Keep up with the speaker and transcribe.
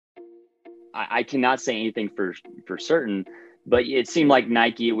I cannot say anything for certain, but it seemed like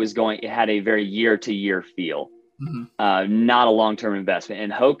Nike it had a very year-to-year feel, not a long-term investment.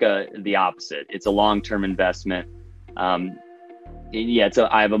 And Hoka, the opposite. It's a long-term investment. I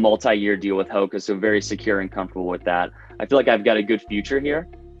have a multi-year deal with Hoka, so very secure and comfortable with that. I feel like I've got a good future here.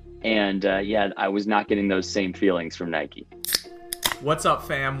 And I was not getting those same feelings from Nike. What's up,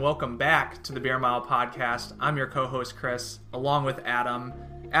 fam? Welcome back to the Beer Mile Podcast. I'm your co-host, Chris, along with Adam.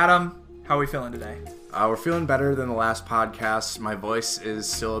 Adam, how are we feeling today? We're feeling better than the last podcast. My voice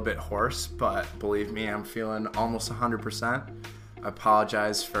is still a bit hoarse, but believe me, I'm feeling almost 100%. I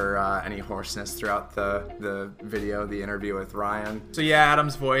apologize for any hoarseness throughout the video, the interview with Ryan. So yeah,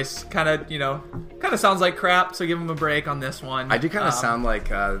 Adam's voice kind of sounds like crap, so give him a break on this one. I do kind of sound like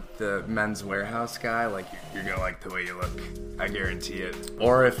the Men's Warehouse guy, like you're going to like the way you look, I guarantee it.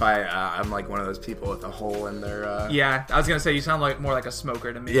 Or if I'm like one of those people with a hole in their... Yeah, I was going to say you sound like more like a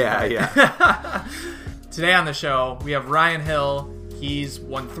smoker to me. Yeah. Today on the show, we have Ryan Hill. He's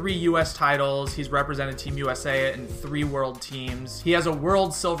won 3 U.S. titles. He's represented Team USA in 3 world teams. He has a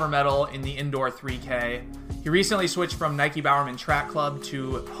world silver medal in the indoor 3K. He recently switched from Nike Bowerman Track Club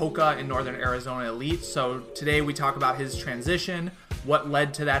to Hoka in Northern Arizona Elite. So today we talk about his transition, what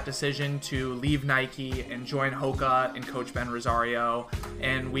led to that decision to leave Nike and join Hoka and Coach Ben Rosario.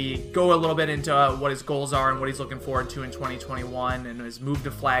 And we go a little bit into what his goals are and what he's looking forward to in 2021 and his move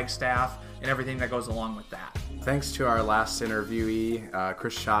to Flagstaff and everything that goes along with that. Thanks to our last interviewee,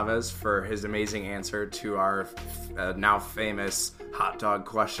 Chris Chavez, for his amazing answer to our now famous hot dog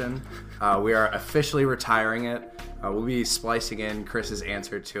question. We are officially retiring it. We'll be splicing in Chris's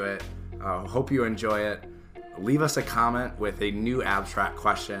answer to it. Hope you enjoy it. Leave us a comment with a new abstract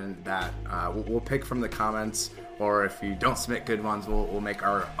question that we'll pick from the comments, or if you don't submit good ones, we'll make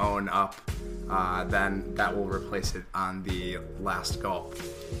our own up. Then that will replace it on the last gulp.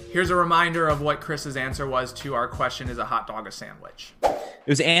 Here's a reminder of what Chris's answer was to our question, is a hot dog a sandwich? It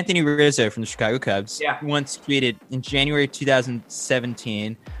was Anthony Rizzo from the Chicago Cubs. Yeah. Who once tweeted in January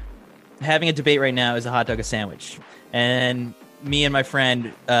 2017, having a debate right now is a hot dog a sandwich. And me and my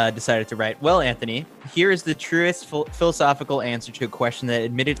friend decided to write, well, Anthony, here is the truest philosophical answer to a question that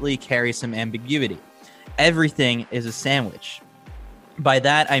admittedly carries some ambiguity. Everything is a sandwich. By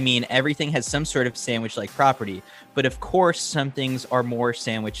that, I mean everything has some sort of sandwich-like property, but of course, some things are more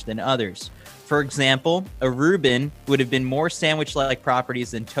sandwich than others. For example, a Reuben would have been more sandwich-like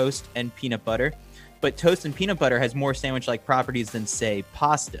properties than toast and peanut butter, but toast and peanut butter has more sandwich-like properties than, say,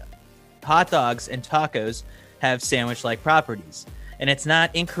 pasta. Hot dogs and tacos have sandwich-like properties, and it's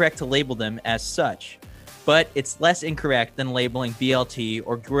not incorrect to label them as such, but it's less incorrect than labeling BLT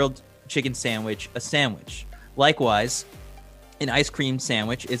or grilled chicken sandwich a sandwich. Likewise, an ice cream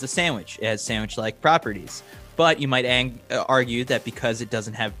sandwich is a sandwich. It has sandwich-like properties. But you might argue that because it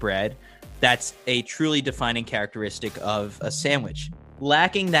doesn't have bread, that's a truly defining characteristic of a sandwich.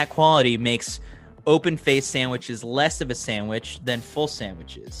 Lacking that quality makes open-faced sandwiches less of a sandwich than full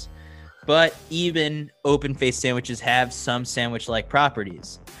sandwiches. But even open-faced sandwiches have some sandwich-like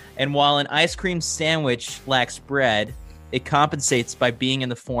properties. And while an ice cream sandwich lacks bread, it compensates by being in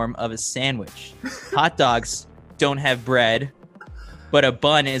the form of a sandwich. Hot dogs don't have bread, but a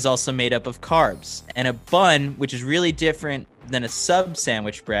bun is also made up of carbs. And a bun, which is really different than a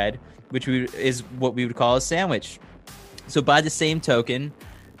sub-sandwich bread, which is what we would call a sandwich. So by the same token,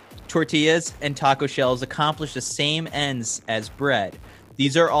 tortillas and taco shells accomplish the same ends as bread.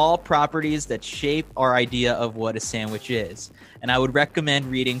 These are all properties that shape our idea of what a sandwich is. And I would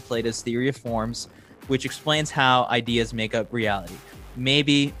recommend reading Plato's Theory of Forms, which explains how ideas make up reality.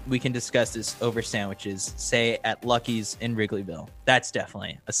 Maybe we can discuss this over sandwiches, say at Lucky's in Wrigleyville. That's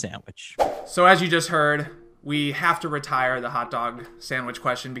definitely a sandwich. So as you just heard, we have to retire the hot dog sandwich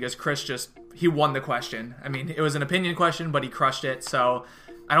question because Chris he won the question. I mean, it was an opinion question, but he crushed it. So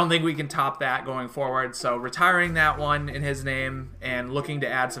I don't think we can top that going forward. So retiring that one in his name and looking to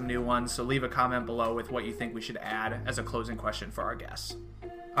add some new ones. So leave a comment below with what you think we should add as a closing question for our guests.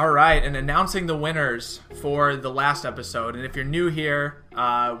 All right, and announcing the winners for the last episode. And if you're new here,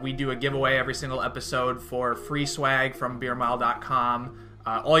 we do a giveaway every single episode for free swag from beermile.com.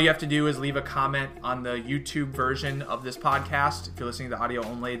 All you have to do is leave a comment on the YouTube version of this podcast. If you're listening to audio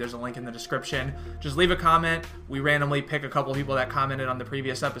only, there's a link in the description. Just leave a comment. We randomly pick a couple people that commented on the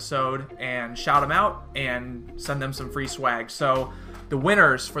previous episode and shout them out and send them some free swag. So the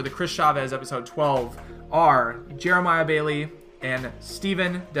winners for the Chris Chavez episode 12 are Jeremiah Bailey and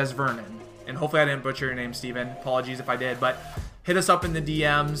Steven Desvernon. And hopefully I didn't butcher your name, Steven. Apologies if I did, but hit us up in the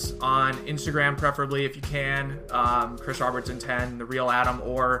DMs on Instagram, preferably if you can. Chris Robertson 10, The Real Adam,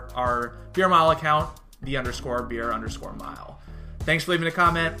 or our Beer Mile account, _beer_mile. Thanks for leaving a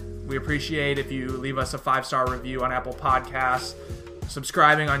comment. We appreciate if you leave us a 5-star review on Apple Podcasts,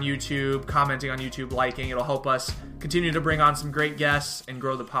 subscribing on YouTube, commenting on YouTube, liking. It'll help us continue to bring on some great guests and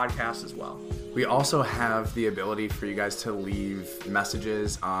grow the podcast as well. We also have the ability for you guys to leave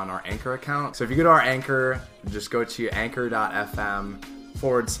messages on our Anchor account. So if you go to our Anchor, just go to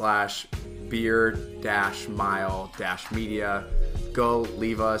anchor.fm/beer-mile-media. Go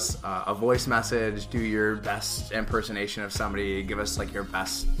leave us a voice message, do your best impersonation of somebody, give us like your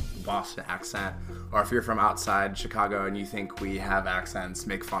best Boston accent, or if you're from outside Chicago and you think we have accents,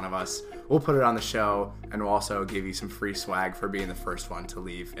 make fun of us. We'll put it on the show, and we'll also give you some free swag for being the first one to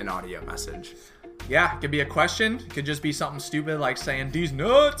leave an audio message. Yeah, it could be a question. It could just be something stupid like saying "these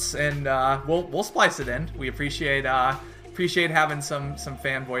nuts," and we'll splice it in. We appreciate having some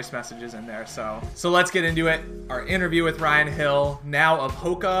fan voice messages in there. So let's get into it. Our interview with Ryan Hill, now of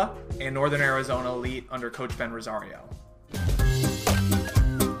Hoka and Northern Arizona Elite under Coach Ben Rosario.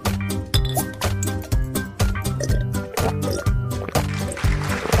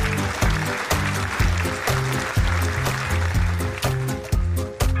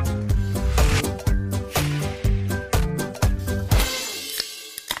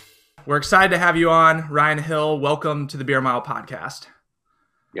 We're excited to have you on, Ryan Hill. Welcome to the Beer Mile podcast.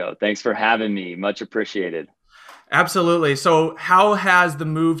 Yo, thanks for having me. Much appreciated. Absolutely. So how has the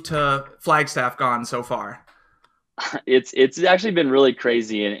move to Flagstaff gone so far? It's actually been really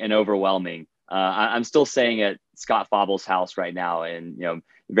crazy and overwhelming. I'm still staying at Scott Fabel's house right now, and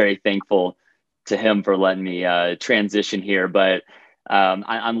very thankful to him for letting me transition here. But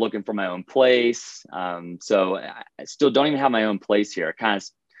I'm looking for my own place. So I still don't even have my own place here.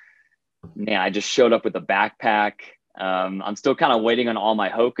 I just showed up with a backpack. I'm still kind of waiting on all my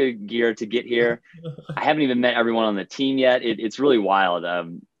Hoka gear to get here. I haven't even met everyone on the team yet. It's really wild.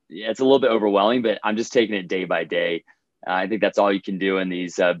 It's a little bit overwhelming, but I'm just taking it day by day. I think that's all you can do in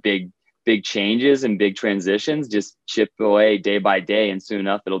these big changes and big transitions. Just chip away day by day, and soon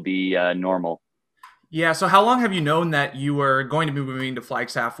enough, it'll be normal. Yeah. So how long have you known that you were going to be moving to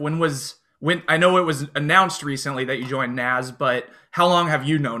Flagstaff? When I know it was announced recently that you joined NAS, but how long have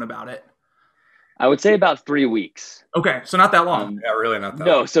you known about it? I would say about 3 weeks. Okay, so not that long. Yeah, really not that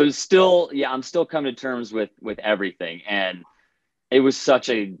long. No, so I'm still coming to terms with everything. And it was such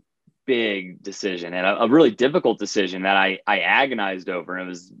a big decision and a really difficult decision that I agonized over. And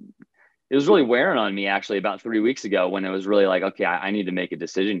it was really wearing on me actually about 3 weeks ago, when it was really like, okay, I need to make a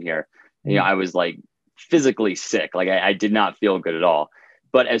decision here. Mm-hmm. I was like physically sick. Like I did not feel good at all.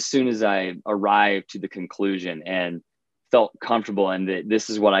 But as soon as I arrived to the conclusion and felt comfortable and that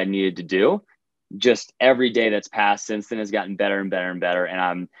this is what I needed to do, just every day that's passed since then has gotten better and better and better.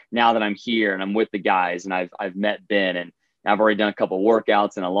 And now that I'm here and I'm with the guys and I've met Ben and I've already done a couple of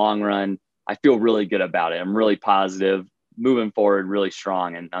workouts and a long run, I feel really good about it. I'm really positive, moving forward, really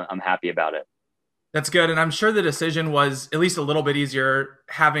strong, and I'm happy about it. That's good. And I'm sure the decision was at least a little bit easier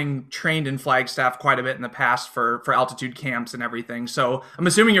having trained in Flagstaff quite a bit in the past for altitude camps and everything. So I'm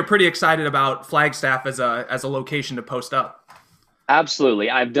assuming you're pretty excited about Flagstaff as a location to post up. Absolutely.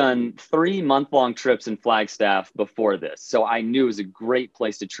 I've done 3 month-long trips in Flagstaff before this, so I knew it was a great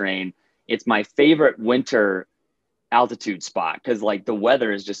place to train. It's my favorite winter altitude spot because the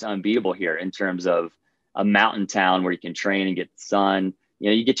weather is just unbeatable here in terms of a mountain town where you can train and get the sun.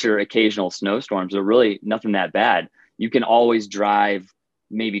 You get your occasional snowstorms, but really nothing that bad. You can always drive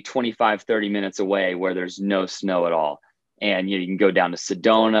maybe 25, 30 minutes away where there's no snow at all. And you can go down to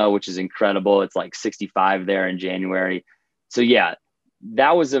Sedona, which is incredible. It's like 65 there in January. So yeah,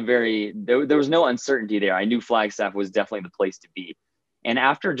 that was there was no uncertainty there. I knew Flagstaff was definitely the place to be. And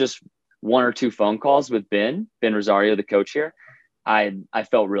after just 1 or 2 phone calls with Ben Rosario, the coach here, I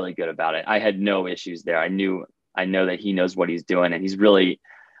felt really good about it. I had no issues there. I know that he knows what he's doing, and he's really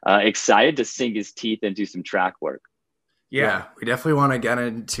excited to sink his teeth into some track work. Yeah, we definitely want to get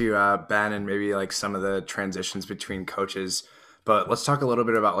into Ben and maybe some of the transitions between coaches. But let's talk a little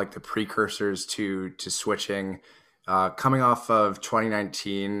bit about the precursors to switching. Coming off of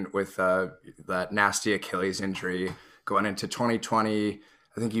 2019 with that nasty Achilles injury, going into 2020,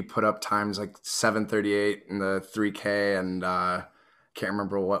 I think you put up times like 7:38 in the 3K, and can't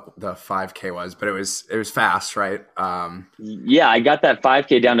remember what the 5K was, but it was fast, right? Yeah, I got that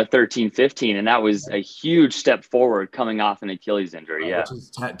 5K down to 13:15, and that was a huge step forward coming off an Achilles injury. Yeah, which is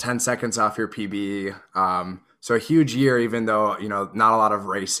 10 seconds off your PB. So a huge year, even though not a lot of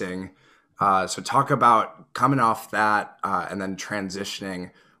racing. So talk about coming off that and then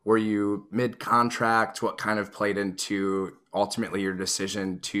transitioning. Were you mid-contract? What kind of played into ultimately your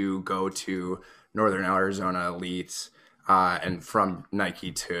decision to go to Northern Arizona Elite and from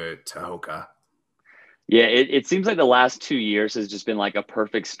Nike to Hoka? Yeah, it seems like the last 2 years has just been like a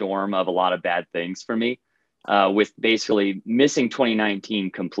perfect storm of a lot of bad things for me, with basically missing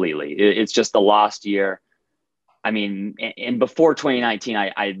 2019 completely. It's just the lost year. I mean, and before 2019,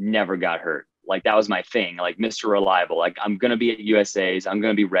 I never got hurt. Like that was my thing, like Mr. Reliable. Like I'm going to be at USA's. I'm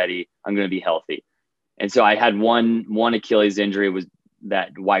going to be ready. I'm going to be healthy. And so I had one Achilles injury was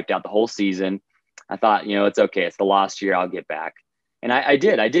that wiped out the whole season. I thought, it's okay. It's the lost year. I'll get back. And I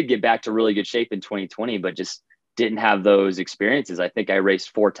did get back to really good shape in 2020, but just didn't have those experiences. I think I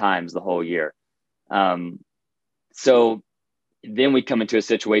raced 4 times the whole year. So then we come into a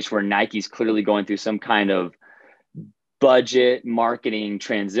situation where Nike's clearly going through some kind of budget marketing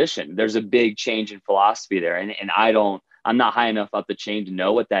transition. There's a big change in philosophy there. And I'm not high enough up the chain to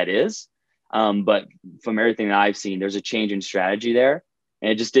know what that is. But from everything that I've seen, there's a change in strategy there.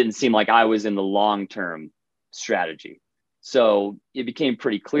 And it just didn't seem like I was in the long-term strategy. So it became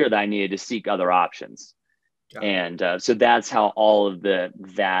pretty clear that I needed to seek other options. And so that's how all of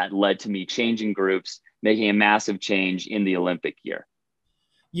that led to me changing groups, making a massive change in the Olympic year.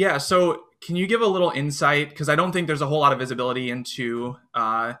 Yeah. So can you give a little insight? Because I don't think there's a whole lot of visibility into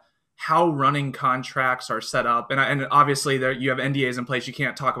how running contracts are set up. And obviously you have NDAs in place. You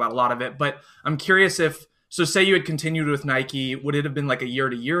can't talk about a lot of it. But I'm curious so say you had continued with Nike, would it have been like a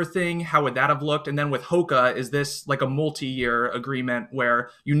year-to-year thing? How would that have looked? And then with Hoka, is this like a multi-year agreement where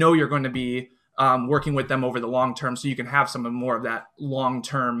you're going to be working with them over the long term so you can have some more of that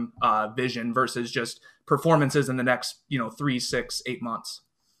long-term vision versus just performances in the next 3, 6, 8 months?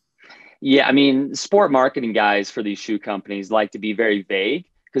 Yeah, I mean, sport marketing guys for these shoe companies like to be very vague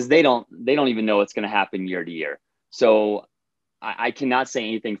because they don't even know what's going to happen year to year. So I cannot say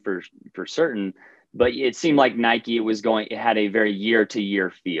anything for certain, but it seemed like Nike it had a very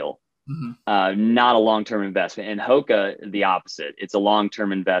year-to-year feel, not a long-term investment. And Hoka, the opposite. It's a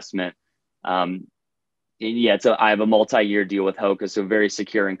long-term investment. I have a multi-year deal with Hoka, so very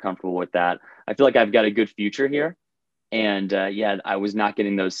secure and comfortable with that. I feel like I've got a good future here. And I was not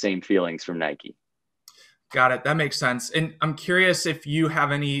getting those same feelings from Nike. Got it. That makes sense. And I'm curious if you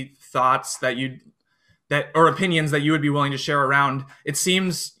have any thoughts or opinions that you would be willing to share around. It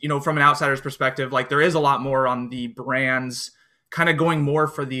seems, from an outsider's perspective, like there is a lot more on the brands kind of going more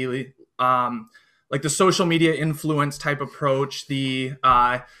for the like the social media influence type approach.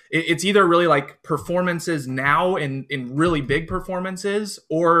 It's either really like performances now in really big performances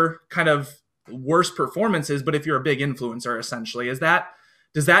or kind of worse performances, but if you're a big influencer, essentially,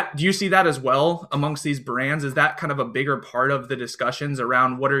 do you see that as well amongst these brands? Is that kind of a bigger part of the discussions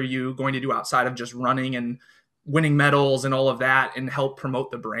around what are you going to do outside of just running and winning medals and all of that and help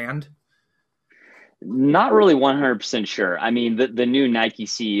promote the brand? Not really 100% sure. I mean, the new Nike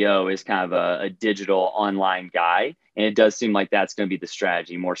CEO is kind of a digital online guy, and it does seem like that's going to be the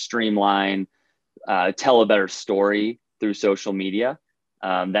strategy, more streamlined, tell a better story through social media.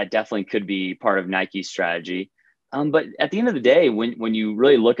 That definitely could be part of Nike's strategy. But at the end of the day, when you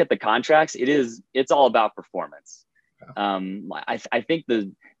really look at the contracts, it's all about performance. I think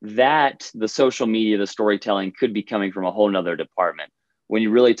the social media, the storytelling could be coming from a whole nother department. When you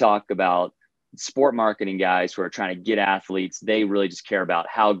really talk about sport marketing guys who are trying to get athletes, they really just care about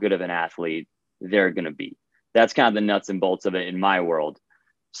how good of an athlete they're going to be. That's kind of the nuts and bolts of it in my world.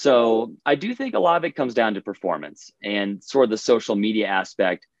 So I do think a lot of it comes down to performance, and sort of the social media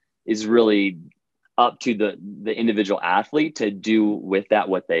aspect is really up to the individual athlete to do with that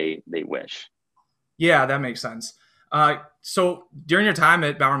what they wish. Yeah, that makes sense. So during your time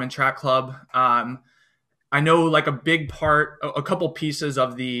at Bowerman Track Club, I know like a big part, a couple pieces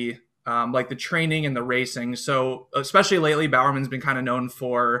of the like the training and the racing. So especially lately, Bowerman's been kind of known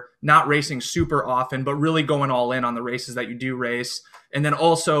for not racing super often, but really going all in on the races that you do race. And then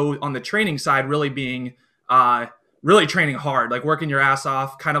also on the training side, really being really training hard, like working your ass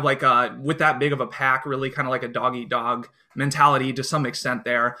off, kind of like with that big of a pack, really kind of like a dog eat dog mentality to some extent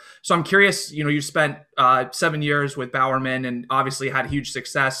there. So I'm curious, you spent 7 years with Bowerman and obviously had huge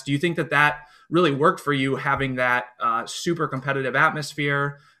success. Do you think that really worked for you, having that super competitive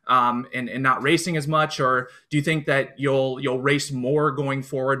atmosphere and not racing as much? Or do you think that you'll race more going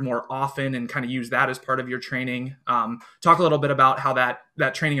forward more often and kind of use that as part of your training? Talk a little bit about how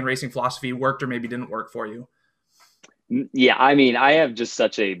that training and racing philosophy worked or maybe didn't work for you. Yeah, I mean, I have just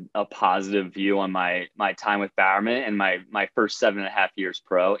such a positive view on my time with Bowerman and my first 7.5 years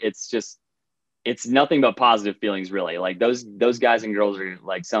pro. It's nothing but positive feelings, really. Like those guys and girls are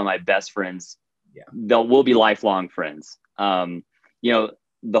like some of my best friends. Yeah, we'll be lifelong friends.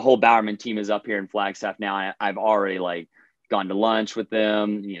 The whole Bowerman team is up here in Flagstaff now. I've already like gone to lunch with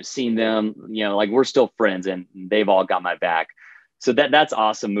them, seen them, like we're still friends and they've all got my back. So that's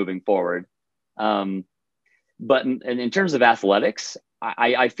awesome moving forward. But in terms of athletics,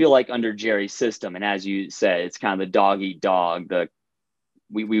 I feel like under Jerry's system, and as you said, it's kind of the dog eat dog.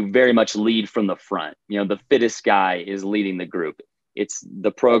 We very much lead from the front. The fittest guy is leading the group.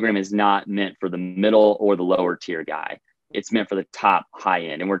 The program is not meant for the middle or the lower tier guy. It's meant for the top high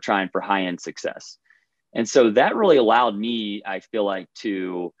end, and we're trying for high end success. And so that really allowed me, I feel like,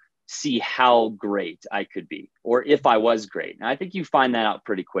 to see how great I could be, or if I was great. And I think you find that out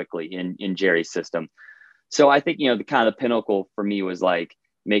pretty quickly in Jerry's system. So I think, the kind of the pinnacle for me was like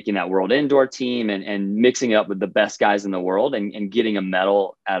making that world indoor team and mixing it up with the best guys in the world and getting a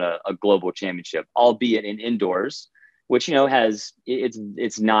medal at a global championship, albeit in indoors, which,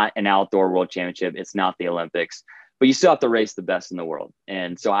 it's not an outdoor world championship. It's not the Olympics, but you still have to race the best in the world.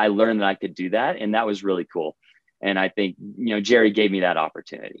 And so I learned that I could do that. And that was really cool. And I think, Jerry gave me that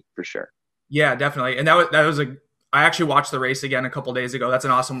opportunity for sure. Yeah, definitely. And I actually watched the race again a couple days ago. That's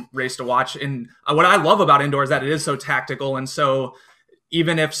an awesome race to watch. And what I love about indoor is that it is so tactical. And so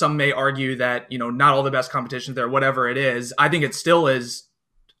even if some may argue that, not all the best competitions there, whatever it is, I think it still is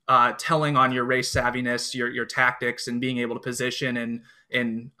telling on your race savviness, your tactics, and being able to position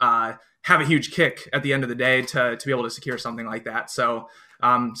and have a huge kick at the end of the day to be able to secure something like that. So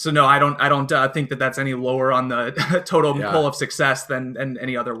no, I don't think that that's any lower on the total pull of success than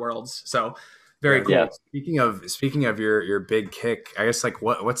any other worlds. So very cool. Yeah. Speaking of your big kick, I guess like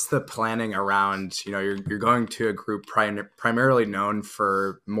what's the planning around, you're going to a group primarily known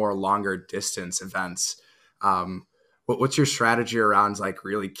for more longer distance events. What's your strategy around like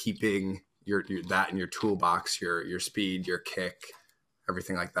really keeping your that in your toolbox, your speed, your kick,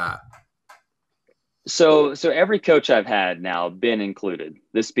 everything like that? So every coach I've had now, Ben included,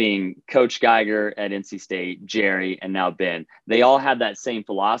 this being Coach Geiger at NC State, Jerry, and now Ben, they all have that same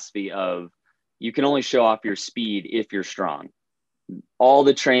philosophy of you can only show off your speed if you're strong. All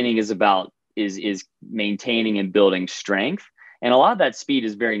the training is about is maintaining and building strength. And a lot of that speed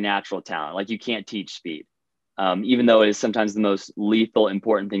is very natural talent. Like you can't teach speed. Even though it is sometimes the most lethal,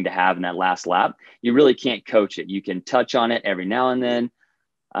 important thing to have in that last lap, you really can't coach it. You can touch on it every now and then.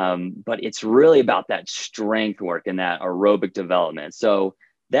 But it's really about that strength work and that aerobic development. So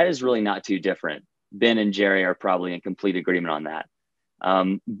that is really not too different. Ben and Jerry are probably in complete agreement on that.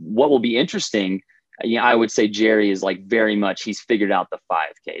 What will be interesting, I would say Jerry is like very much, he's figured out the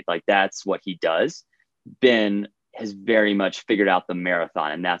 5K. Like that's what he does. Ben has very much figured out the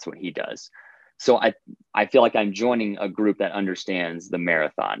marathon, and that's what he does. So I feel like I'm joining a group that understands the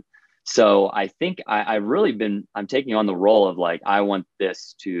marathon. So I think I'm taking on the role of like, I want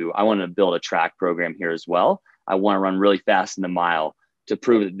to build a track program here as well. I want to run really fast in the mile to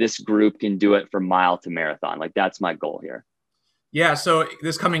prove that this group can do it from mile to marathon. Like that's my goal here. Yeah. So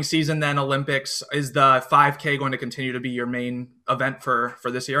this coming season, then Olympics, is the 5K going to continue to be your main event for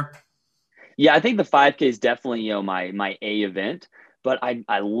this year? Yeah, I think the 5K is definitely, my A event, but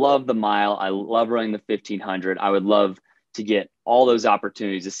I love the mile. I love running the 1500. I would love to get all those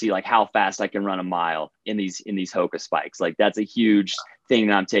opportunities to see like how fast I can run a mile in these Hoka spikes. Like that's a huge thing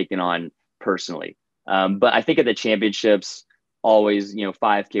that I'm taking on personally. But I think at the championships, always,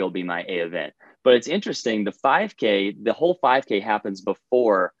 5K will be my A event. But it's interesting, the whole 5K happens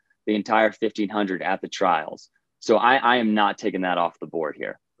before the entire 1500 at the trials. So I am not taking that off the board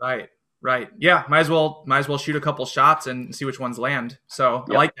here. Right. Yeah. Might as well shoot a couple shots and see which ones land. So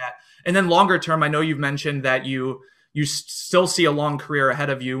Yep. I like that. And then longer term, I know you've mentioned that you still see a long career ahead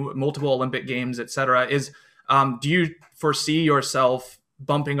of you, multiple Olympic games, et cetera. Do you foresee yourself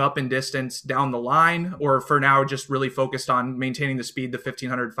bumping up in distance down the line, or for now just really focused on maintaining the speed, the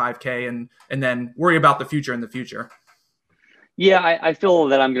 1500, 5K, and then worry about the future in the future? Yeah, I feel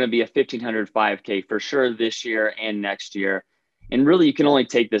that I'm going to be a 1500 5K for sure this year and next year. And really, you can only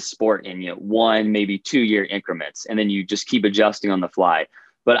take this sport in 1, maybe 2 year increments, and then you just keep adjusting on the fly.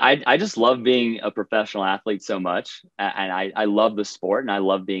 But I just love being a professional athlete so much. And I love the sport and I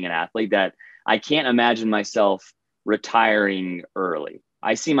love being an athlete that I can't imagine myself retiring early.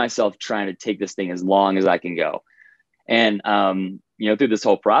 I see myself trying to take this thing as long as I can go. And, through this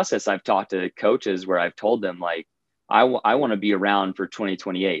whole process, I've talked to coaches where I've told them like, I want to be around for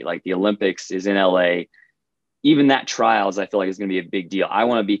 2028. Like the Olympics is in LA. Even that trials, I feel like is going to be a big deal. I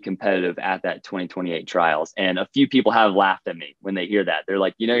want to be competitive at that 2028 trials. And a few people have laughed at me when they hear that. They're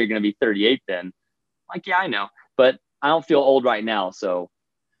like, you're going to be 38 then. I'm like, yeah, I know, but I don't feel old right now. So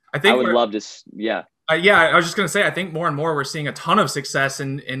I would love to. Yeah. I was just going to say, I think more and more we're seeing a ton of success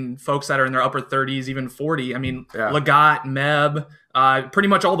in folks that are in their upper 30s, even 40. I mean, Lagat, Meb, pretty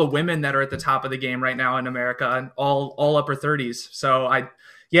much all the women that are at the top of the game right now in America, all upper 30s. So I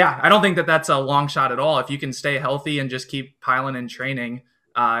don't think that that's a long shot at all. If you can stay healthy and just keep piling in training,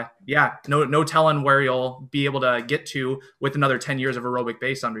 no telling where you'll be able to get to with another 10 years of aerobic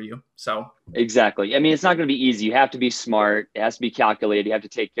base under you. So exactly. I mean, it's not going to be easy. You have to be smart. It has to be calculated. You have to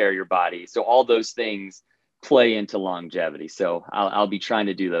take care of your body. So all those things play into longevity. So I'll be trying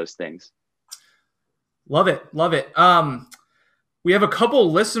to do those things. Love it. We have a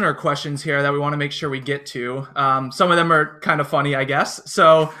couple listener questions here that we want to make sure we get to. Some of them are kind of funny, I guess.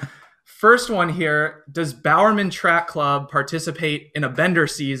 So first one here, does Bowerman Track Club participate in a bender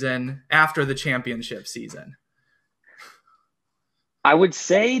season after the championship season? I would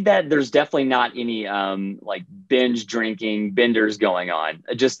say that there's definitely not any like binge drinking benders going on.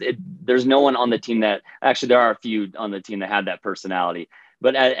 There's no one on the team that actually, there are a few on the team that have that personality.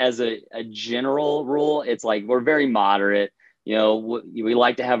 But as a general rule, it's like we're very moderate. You know, we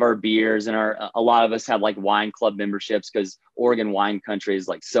like to have our beers, and a lot of us have like wine club memberships because Oregon wine country is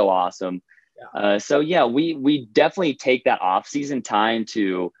like so awesome. Yeah. So yeah, we definitely take that off season time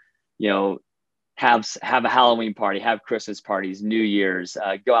to, you know, have a Halloween party, have Christmas parties, New Year's,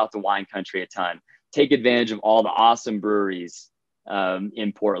 go out to wine country a ton, take advantage of all the awesome breweries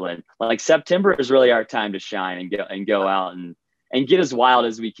in Portland. Like September is really our time to shine and go out and get as wild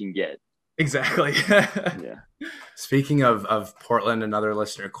as we can get. Exactly. Yeah. Speaking of Portland, another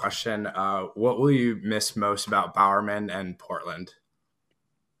listener question, what will you miss most about Bowerman and Portland?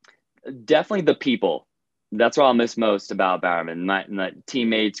 Definitely the people. That's what I'll miss most about Bowerman. My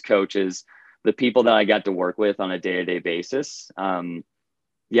teammates, coaches, the people that I got to work with on a day-to-day basis.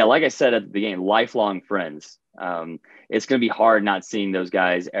 Yeah, like I said at the beginning, lifelong friends. It's going to be hard not seeing those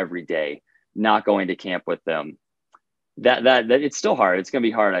guys every day, not going to camp with them. That it's still hard. It's going to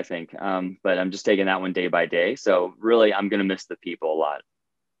be hard, I think. But I'm just taking that one day by day. So really, I'm going to miss the people a lot.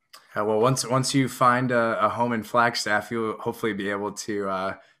 Well, once you find a home in Flagstaff, you'll hopefully be able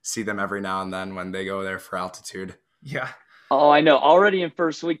to see them every now and then when they go there for altitude. Yeah. Oh, I know. Already in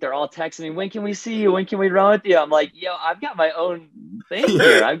first week, they're all texting me, when can we see you? When can we run with you? I'm like, yo, I've got my own thing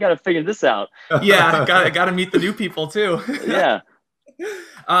here. I've got to figure this out. Yeah, got to meet the new people too. Yeah.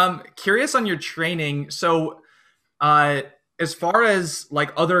 Curious on your training. So as far as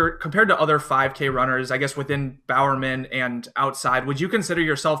like compared to other 5K runners, I guess within Bowerman and outside, would you consider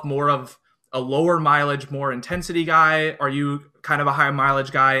yourself more of a lower mileage, more intensity guy? Are you kind of a high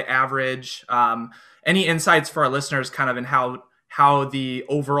mileage guy, average? Any insights for our listeners kind of in how the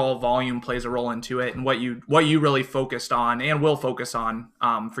overall volume plays a role into it and what you really focused on and will focus on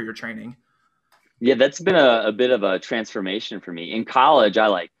for your training? Yeah, that's been a bit of a transformation for me. In college,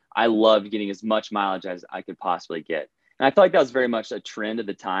 I loved getting as much mileage as I could possibly get. And I feel like that was very much a trend of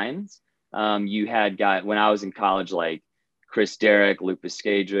the times. You had guys when I was in college, like Chris Derrick, Luke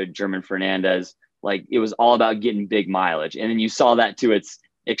Piscadra, German Fernandez, like it was all about getting big mileage. And then you saw that to its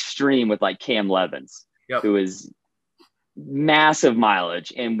extreme with like Cam Levins, yep, who was massive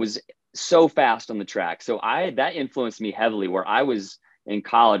mileage and was so fast on the track. So that influenced me heavily, where I was in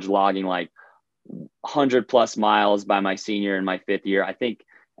college logging like 100+ miles by my senior and my fifth year. I think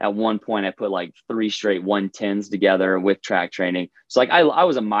at one point I put like 3 straight 110s together with track training. So like I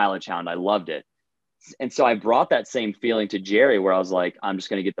was a mileage hound. I loved it. And so I brought that same feeling to Jerry, where I was like, I'm just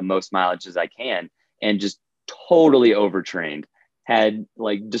going to get the most mileage as I can, and just totally overtrained. Had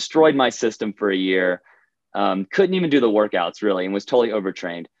like destroyed my system for a year. Couldn't even do the workouts really, and was totally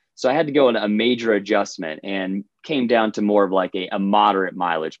overtrained. So I had to go in a major adjustment and came down to more of like a moderate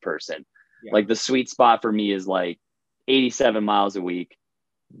mileage person. Yeah. Like the sweet spot for me is like 87 miles a week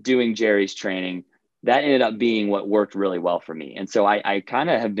doing Jerry's training. That ended up being what worked really well for me. And so I kind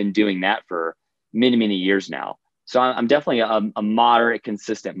of have been doing that for many, many years now. So I'm definitely a moderate,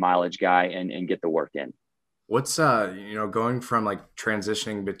 consistent mileage guy and get the work in. What's, going from like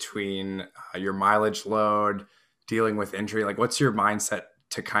transitioning between your mileage load, dealing with injury, like what's your mindset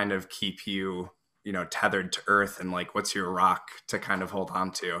to kind of keep you, tethered to earth, and like, what's your rock to kind of hold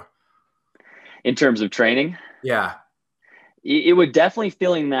on to? In terms of training? Yeah. It would definitely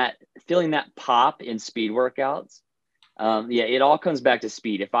feeling that pop in speed workouts. It all comes back to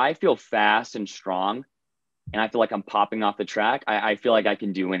speed. If I feel fast and strong and I feel like I'm popping off the track, I feel like I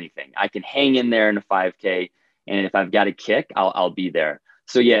can do anything. I can hang in there in a 5K. And if I've got a kick, I'll be there.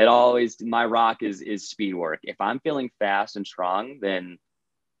 So yeah, my rock is speed work. If I'm feeling fast and strong, then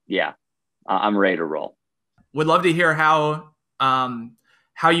yeah, I'm ready to roll. Would love to hear how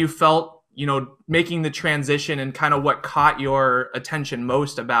you felt, making the transition, and kind of what caught your attention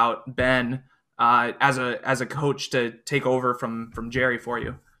most about Ben as a coach to take over from Jerry for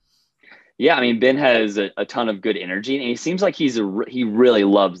you. Yeah, I mean, Ben has a ton of good energy, and he seems like he really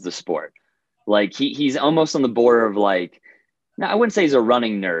loves the sport. Like he's almost on the border of like, now I wouldn't say he's a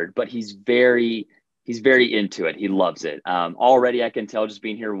running nerd, but he's very he's very into it. He loves it. Already I can tell just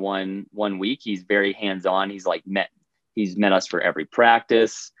being here one week, he's very hands-on. He's met us for every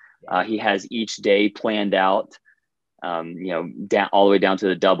practice. He has each day planned out, down all the way down to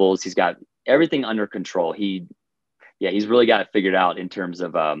the doubles. He's got everything under control. He's really got it figured out in terms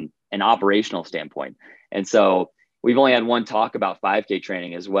of an operational standpoint. And so we've only had one talk about 5K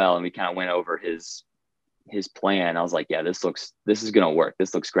training as well. And we kind of went over his plan. I was like, yeah, this is going to work.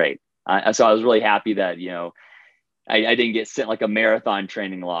 This looks great. So I was really happy that, I didn't get sent like a marathon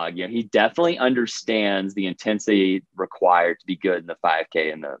training log. He definitely understands the intensity required to be good in the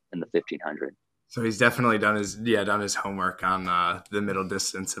 5K and the 1500. So he's definitely done his homework on the middle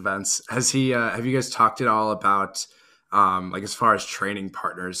distance events. Has he? Have you guys talked at all about as far as training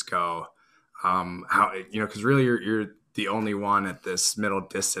partners go? How because really you're the only one at this middle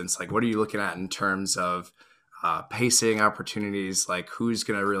distance. Like, what are you looking at in terms of pacing opportunities? Like, who's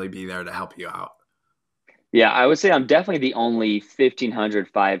going to really be there to help you out? Yeah, I would say I'm definitely the only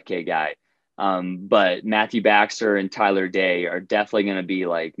 1500 5K guy. But Matthew Baxter and Tyler Day are definitely going to be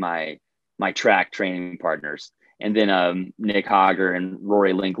like my track training partners. And then Nick Hogger and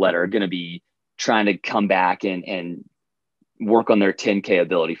Rory Linkletter are going to be trying to come back and work on their 10K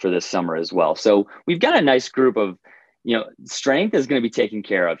ability for this summer as well. So we've got a nice group of, strength is going to be taken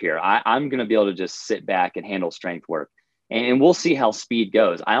care of here. I'm going to be able to just sit back and handle strength work. And we'll see how speed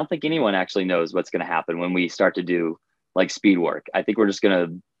goes. I don't think anyone actually knows what's going to happen when we start to do like speed work. I think we're just going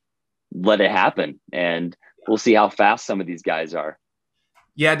to let it happen, and we'll see how fast some of these guys are.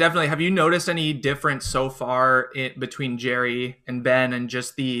 Yeah, definitely. Have you noticed any difference so far between Jerry and Ben, and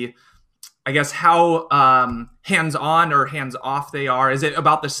just how hands-on or hands-off they are? Is it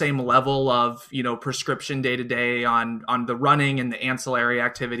about the same level of, prescription day to day on the running and the ancillary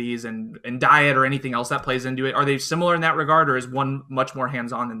activities and diet or anything else that plays into it? Are they similar in that regard, or is one much more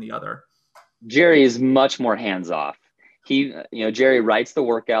hands-on than the other? Jerry is much more hands-off. Jerry writes the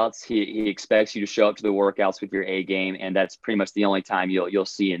workouts. He expects you to show up to the workouts with your A game. And that's pretty much the only time you'll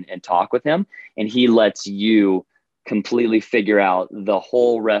see and talk with him. And he lets you completely figure out the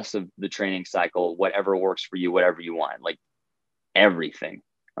whole rest of the training cycle, whatever works for you, whatever you want, like everything.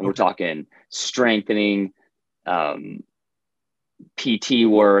 And we're talking strengthening, PT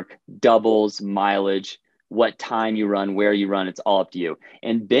work, doubles, mileage, what time you run, where you run, it's all up to you.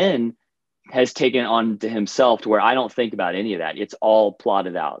 And Ben has taken it on to himself to where I don't think about any of that. It's all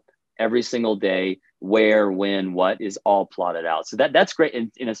plotted out every single day, where, when, what is all plotted out. So that's great.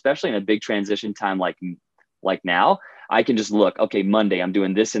 And especially in a big transition time like now, I can just look, okay, Monday, I'm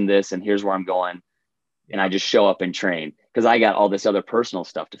doing this and this, and here's where I'm going. And I just show up and train because I got all this other personal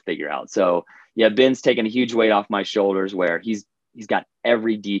stuff to figure out. So yeah, Ben's taken a huge weight off my shoulders where he's got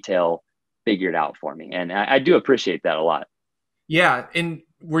every detail figured out for me. And I do appreciate that a lot. Yeah. And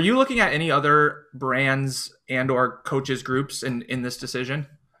were you looking at any other brands and or coaches groups in this decision?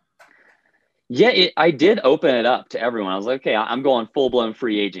 Yeah, I did open it up to everyone. I was like, okay, I'm going full-blown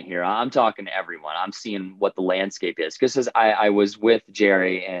free agent here. I'm talking to everyone. I'm seeing what the landscape is. Because I was with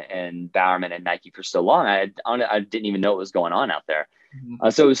Jerry and Bowerman and Nike for so long, I didn't even know what was going on out there. Mm-hmm.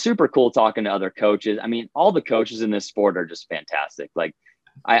 So it was super cool talking to other coaches. I mean, all the coaches in this sport are just fantastic. Like,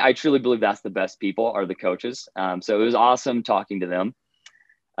 I truly believe that's the best people are the coaches. So it was awesome talking to them.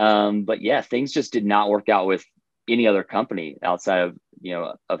 But yeah, things just did not work out with any other company outside of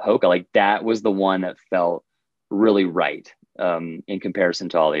Hoka. Like, that was the one that felt really right in comparison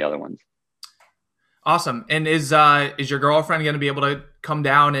to all the other ones. Awesome. And is your girlfriend going to be able to come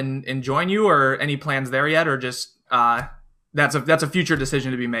down and join you, or any plans there yet, or just that's a future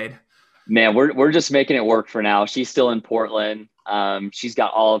decision to be made? Man, we're just making it work for now. She's still in Portland. She's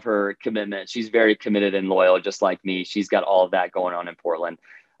got all of her commitment. She's very committed and loyal, just like me. She's got all of that going on in Portland.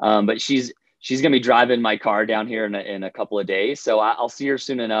 But she's going to be driving my car down here in a couple of days. So I'll see her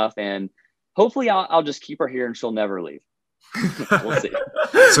soon enough. And hopefully I'll just keep her here and she'll never leave. We'll see.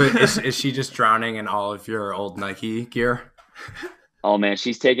 So is she just drowning in all of your old Nike gear? Oh man,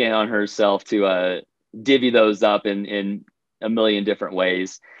 she's taking it on herself to divvy those up in a million different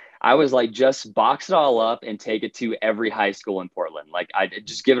ways. I was like, just box it all up and take it to every high school in Portland. Like, I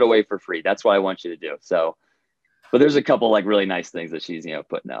just give it away for free. That's what I want you to do. So, but there's a couple like really nice things that she's,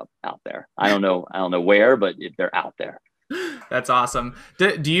 putting out there. I don't know where, but they're out there. That's awesome.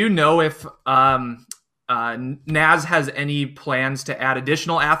 Do you know if Naz has any plans to add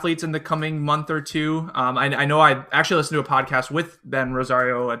additional athletes in the coming month or two? I know I actually listened to a podcast with Ben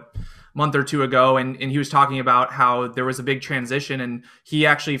Rosario a month or two ago, and he was talking about how there was a big transition, and he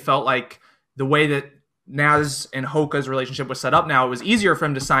actually felt like the way that Naz and Hoka's relationship was set up now, it was easier for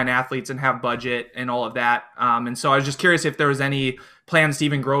him to sign athletes and have budget and all of that. And so I was just curious if there was any plans to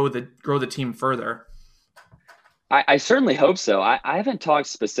even grow the team further. I certainly hope so. I haven't talked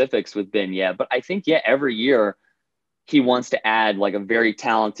specifics with Ben yet, but I think, yeah, every year he wants to add like a very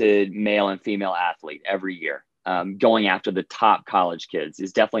talented male and female athlete every year. Going after the top college kids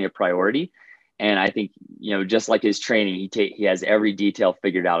is definitely a priority. And I think, just like his training, he has every detail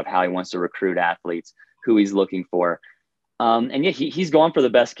figured out of how he wants to recruit athletes, who he's looking for. And yeah, he's going for the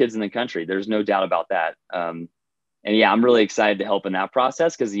best kids in the country. There's no doubt about that. And yeah, I'm really excited to help in that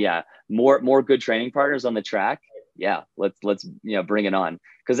process because more good training partners on the track. Yeah, let's bring it on,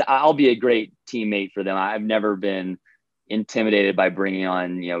 because I'll be a great teammate for them. I've never been intimidated by bringing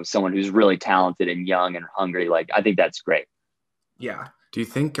on someone who's really talented and young and hungry. Like, I think that's great. Yeah. Do you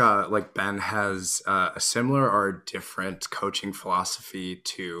think like Ben has a similar or different coaching philosophy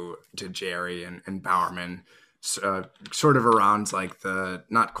to Jerry and Bowerman? Sort of around like the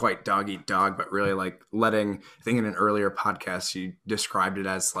not quite dog eat dog, but really like letting, I think in an earlier podcast, you described it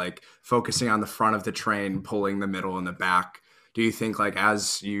as like focusing on the front of the train, pulling the middle and the back. Do you think like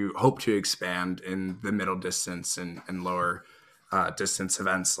as you hope to expand in the middle distance and lower distance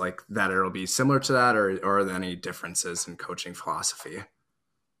events like that, it'll be similar to that, or are there any differences in coaching philosophy?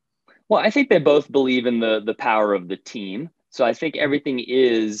 Well, I think they both believe in the power of the team. So I think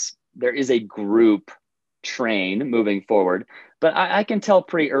there is a group train moving forward, but I can tell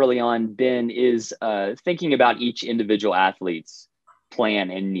pretty early on Ben is thinking about each individual athlete's plan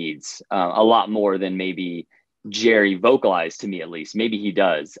and needs a lot more than maybe Jerry vocalized to me, at least. Maybe he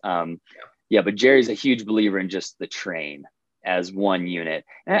does. But Jerry's a huge believer in just the train as one unit.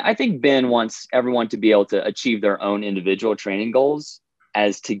 And I think Ben wants everyone to be able to achieve their own individual training goals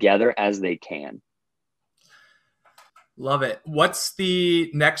as together as they can. Love it. What's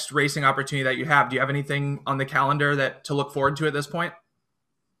the next racing opportunity that you have? Do you have anything on the calendar to look forward to at this point?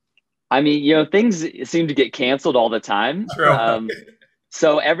 I mean, things seem to get canceled all the time. True.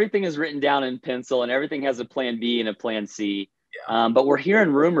 So everything is written down in pencil and everything has a plan B and a plan C. Yeah. But we're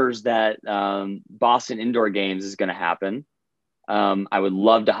hearing rumors that Boston Indoor Games is going to happen. I would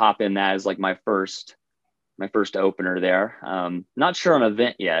love to hop in that as like my first opener there. Not sure on an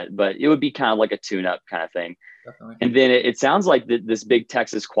event yet, but it would be kind of like a tune-up kind of thing. Definitely. And then it sounds like this big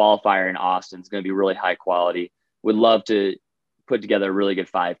Texas qualifier in Austin is going to be really high quality. Would love to put together a really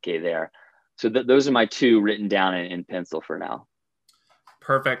good 5K there. So those are my two written down in pencil for now.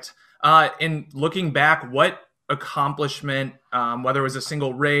 Perfect. In looking back, what accomplishment, whether it was a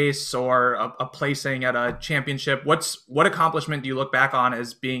single race or a placing at a championship, what accomplishment do you look back on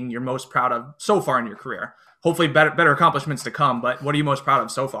as being your most proud of so far in your career? Hopefully better accomplishments to come, but what are you most proud of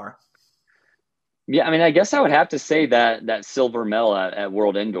so far? Yeah, I mean, I guess I would have to say that silver medal at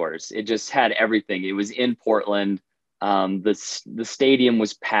World Indoors. It just had everything. It was in Portland. The stadium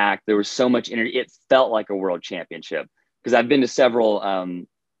was packed. There was so much energy. It felt like a world championship, because I've been to several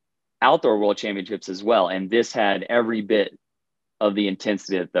outdoor world championships as well, and this had every bit of the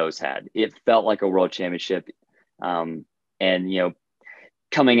intensity that those had. It felt like a world championship, and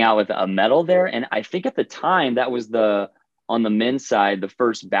coming out with a medal there. And I think at the time that was on the men's side, the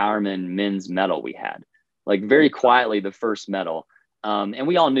first Bowerman men's medal we had, like very quietly the first medal. And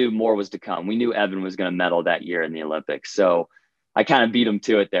we all knew more was to come. We knew Evan was going to medal that year in the Olympics. So I kind of beat him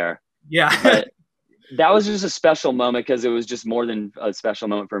to it there. Yeah. But that was just a special moment, because it was just more than a special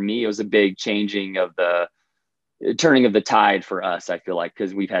moment for me. It was a big turning of the tide for us, I feel like,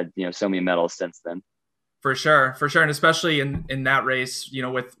 because we've had, so many medals since then. For sure. And especially in that race,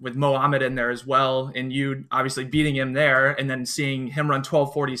 with Mohammed in there as well, and you obviously beating him there and then seeing him run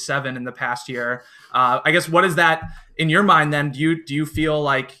 12:47 in the past year. I guess, what is that in your mind then? Do you feel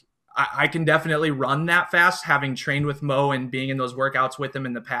like I can definitely run that fast, having trained with Mo and being in those workouts with him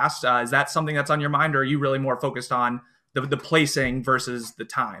in the past? Is that something that's on your mind, or are you really more focused on the placing versus the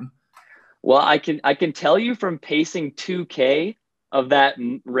time? Well, I can tell you from pacing 2K of that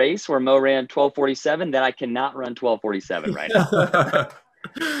race where Mo ran 12:47 that I cannot run 12:47 right now.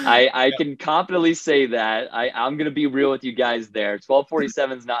 I can confidently say that. I'm going to be real with you guys there.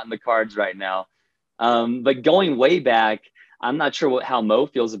 12:47 is not in the cards right now. But going way back, I'm not sure how Mo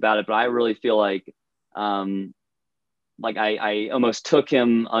feels about it, but I really feel like I almost took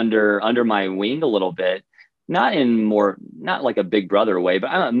him under my wing a little bit. Not like a big brother way,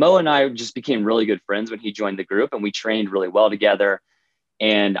 but Mo and I just became really good friends when he joined the group, and we trained really well together.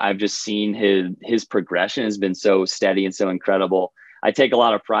 And I've just seen his progression has been so steady and so incredible. I take a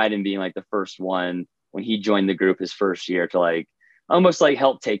lot of pride in being like the first one when he joined the group his first year to almost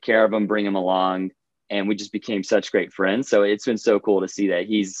help take care of him, bring him along. And we just became such great friends. So it's been so cool to see that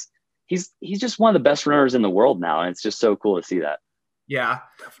he's just one of the best runners in the world now. And it's just so cool to see that. Yeah,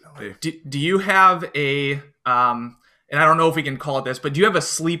 definitely. Do you have a and I don't know if we can call it this, but do you have a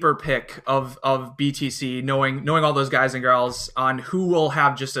sleeper pick of BTC, knowing all those guys and girls, on who will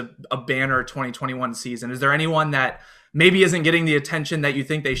have just a banner 2021 season? Is there anyone that maybe isn't getting the attention that you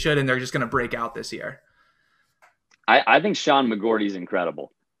think they should, and they're just going to break out this year? I think Sean McGorty's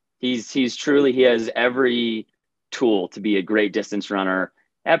incredible. He's truly, he has every tool to be a great distance runner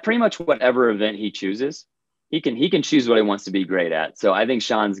at pretty much whatever event he chooses. He can choose what he wants to be great at. So I think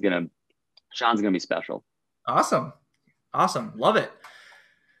Sean's gonna be special. Awesome. Love it.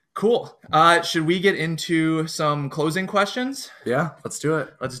 Cool. Should we get into some closing questions? Yeah, let's do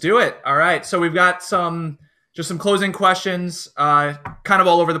it. Let's do it. All right. So we've got some closing questions, kind of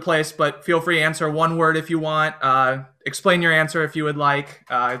all over the place, but feel free to answer one word if you want. Explain your answer if you would like.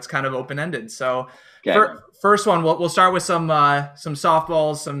 It's kind of open-ended. So first one, we'll start with some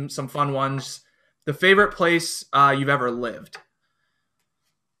softballs, some fun ones. The favorite place you've ever lived?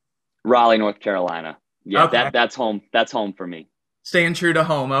 Raleigh, North Carolina. Yeah, okay. That's home. That's home for me. Staying true to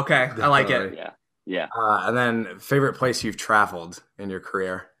home. Okay. Definitely. I like it. Yeah. And then favorite place you've traveled in your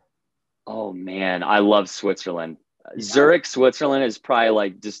career? Oh man, I love Switzerland. Zurich, Switzerland is probably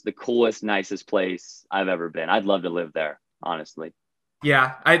like just the coolest, nicest place I've ever been. I'd love to live there, honestly.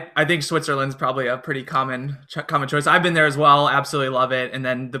 Yeah, I think Switzerland's probably a pretty common choice. I've been there as well. Absolutely love it. And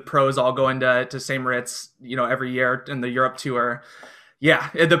then the pros all go into St. Moritz, every year in the Europe tour.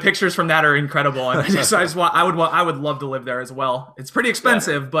 Yeah, the pictures from that are incredible, and I would love to live there as well. It's pretty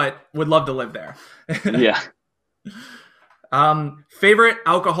expensive, but would love to live there. Yeah. Favorite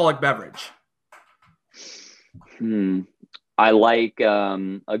alcoholic beverage? I like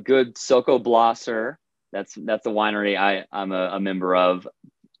a good Soko Blosser. That's a winery I'm a member of.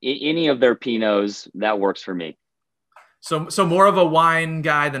 Any of their Pinots, that works for me. So more of a wine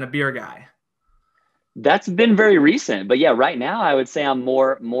guy than a beer guy. That's been very recent, but yeah, right now I would say I'm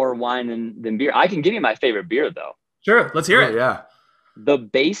more wine than beer. I can give you my favorite beer though. Sure, let's hear it. Yeah, the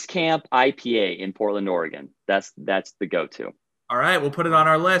Base Camp IPA in Portland, Oregon. That's the go-to. All right, we'll put it on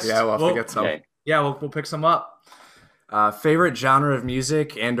our list. Yeah, we'll have to get some. Okay. Yeah, we'll pick some up. Favorite genre of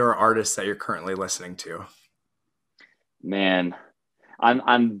music and/or artists that you're currently listening to? Man,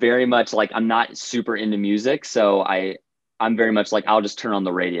 I'm very much like, I'm not super into music, so I'm very much like, I'll just turn on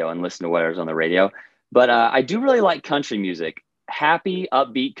the radio and listen to whatever's on the radio. But I do really like country music. Happy,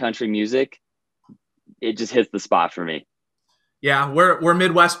 upbeat country music. It just hits the spot for me. Yeah, we're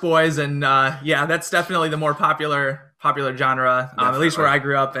Midwest boys, and that's definitely the more popular genre. At least where I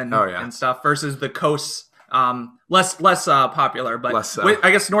grew up and stuff. Versus the coasts, less popular. But less so.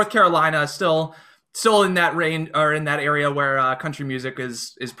 I guess North Carolina is still in that range, or in that area where country music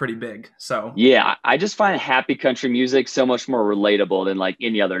is pretty big. So yeah, I just find happy country music so much more relatable than like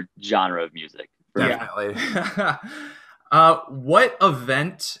any other genre of music. Definitely. What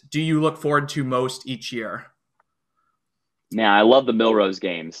event do you look forward to most each year? Man, I love the Millrose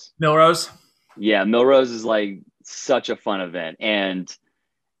games. Millrose? Yeah, Millrose is like such a fun event. And,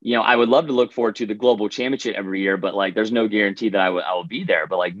 I would love to look forward to the global championship every year, but like, there's no guarantee that I will be there.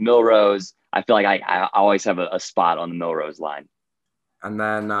 But like Millrose, I feel like I always have a spot on the Millrose line. And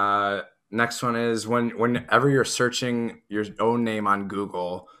then next one is whenever you're searching your own name on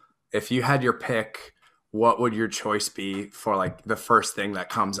Google, if you had your pick, what would your choice be for like the first thing that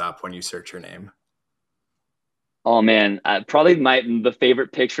comes up when you search your name? Oh man, probably the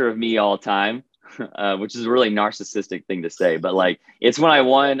favorite picture of me all time, which is a really narcissistic thing to say, but like, it's when I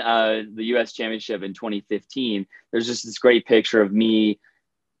won the U.S. Championship in 2015. There's just this great picture of me,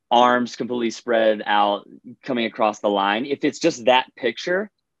 arms completely spread out, coming across the line. If it's just that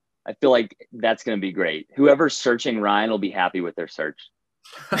picture, I feel like that's going to be great. Whoever's searching Ryan will be happy with their search.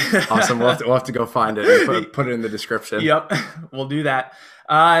 Awesome. We'll have to go find it and put it in the description. Yep, we'll do that.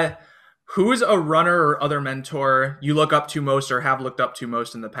 Who's a runner or other mentor you look up to most or have looked up to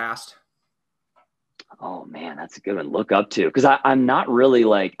most in the past? Oh man, that's a good one. Look up to, because I'm not really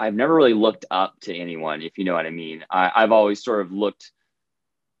like, I've never really looked up to anyone, if you know what I mean. I've always sort of looked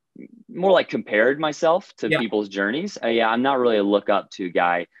more like compared myself to people's journeys. I'm not really a look up to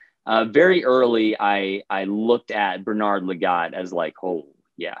guy. Very early, I looked at Bernard Lagat as like, oh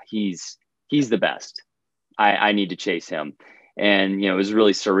yeah, he's the best. I need to chase him. And, it was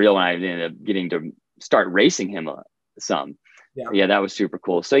really surreal when I ended up getting to start racing him some. Yeah, that was super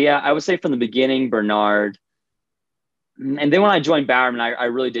cool. So yeah, I would say from the beginning, Bernard. And then when I joined Bowerman, I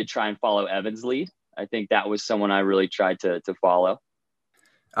really did try and follow Evan's lead. I think that was someone I really tried to follow.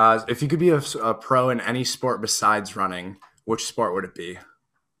 If you could be a pro in any sport besides running, which sport would it be?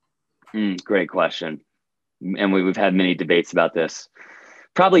 Great question. And we've had many debates about this.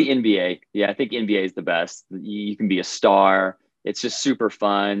 Probably NBA. Yeah, I think NBA is the best. You can be a star. It's just super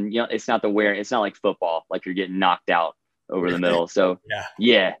fun. It's not like football, like you're getting knocked out over the middle. So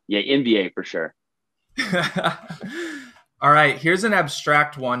yeah, NBA for sure. All right, here's an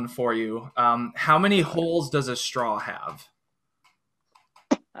abstract one for you. How many holes does a straw have?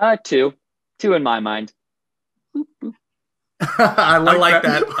 Two in my mind. I like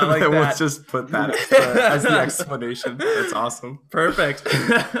that. I like that. Let's just put that as the explanation. That's awesome. Perfect.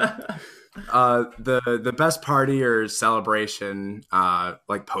 The best party or celebration,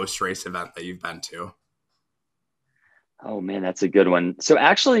 like post-race event that you've been to? Oh man, that's a good one. So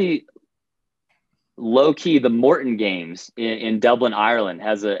actually, low key, the Morton Games in Dublin, Ireland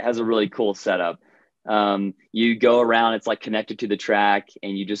has a really cool setup. You go around, it's like connected to the track,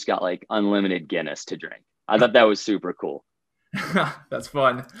 and you just got like unlimited Guinness to drink. I thought that was super cool. That's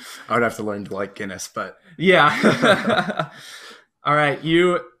fun. I would have to learn to like Guinness, but yeah. All right,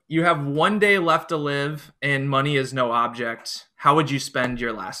 you have 1 day left to live, and money is no object. How would you spend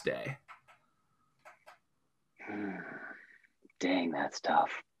your last day? Dang, that's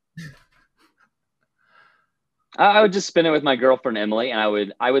tough. I would just spend it with my girlfriend Emily, and I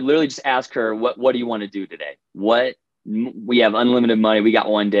would literally just ask her, what do you want to do today? We have unlimited money. We got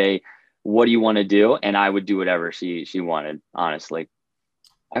 1 day. What do you want to do? And I would do whatever she wanted. Honestly,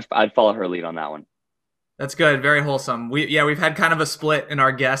 I'd follow her lead on that one. That's good. Very wholesome. We've had kind of a split in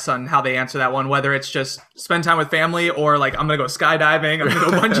our guess on how they answer that one, whether it's just spend time with family or like, I'm going to go skydiving. I'm going to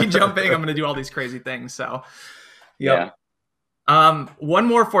go bungee jumping. I'm going to do all these crazy things. So, yep. Yeah. One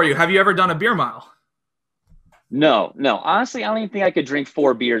more for you. Have you ever done a beer mile? No. Honestly, I don't even think I could drink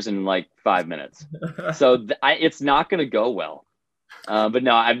 4 beers in like 5 minutes. So it's not going to go well. But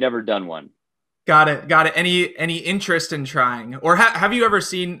no, I've never done one. Got it. Any interest in trying, or have you ever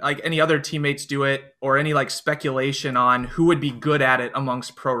seen like any other teammates do it, or any like speculation on who would be good at it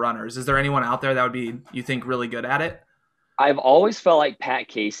amongst pro runners? Is there anyone out there that would be, you think, really good at it? I've always felt like Pat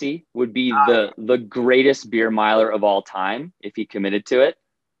Casey would be the greatest beer miler of all time if he committed to it.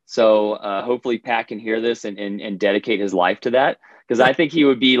 So hopefully Pat can hear this and dedicate his life to that, because I think he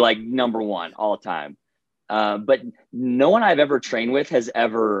would be like number one all time. But no one I've ever trained with has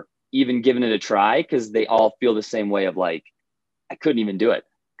ever even given it a try, because they all feel the same way of like, I couldn't even do it.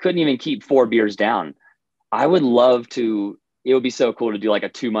 Couldn't even keep 4 beers down. I would love to. It would be so cool to do like a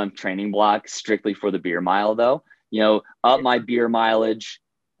 2-month training block strictly for the beer mile though. Up my beer mileage,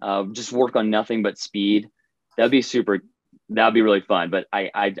 just work on nothing but speed. That'd be really fun, but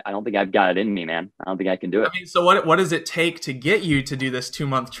I don't think I've got it in me, man. I don't think I can do it. I mean, so what does it take to get you to do this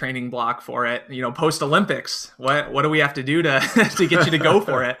 2-month training block for it? Post Olympics, what do we have to do to to get you to go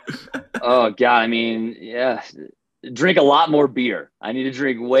for it? Oh God, I mean, yeah, drink a lot more beer. I need to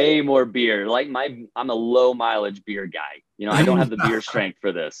drink way more beer. Like I'm a low mileage beer guy. I don't have the beer strength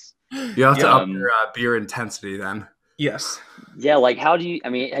for this. You have to up your beer intensity then. Yes. Yeah, like have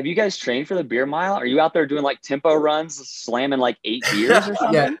you guys trained for the beer mile? Are you out there doing like tempo runs, slamming like 8 beers or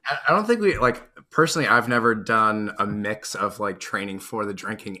something? Yeah, I don't think personally, I've never done a mix of like training for the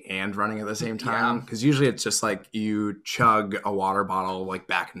drinking and running at the same time. Because usually it's just like you chug a water bottle like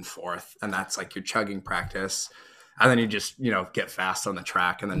back and forth, and that's like your chugging practice. And then you just, get fast on the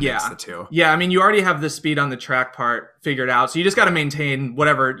track and then mix the two. Yeah, I mean, you already have the speed on the track part figured out. So you just got to maintain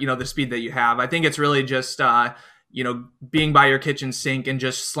whatever, the speed that you have. I think it's really just, being by your kitchen sink and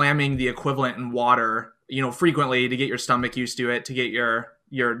just slamming the equivalent in water, frequently to get your stomach used to it, to get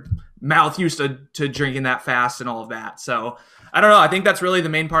your mouth used to drinking that fast and all of that. So I don't know. I think that's really the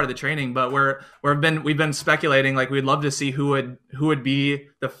main part of the training, but we've been speculating, like we'd love to see who would be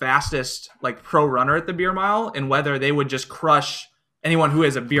the fastest like pro runner at the beer mile, and whether they would just crush anyone who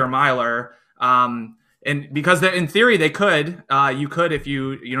is a beer miler. And because in theory they could, you could, if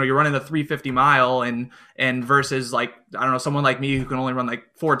you're running the 350 mile and versus like, I don't know, someone like me who can only run like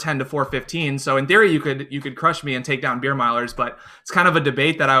 410 to 415. So in theory you could crush me and take down beer milers, but it's kind of a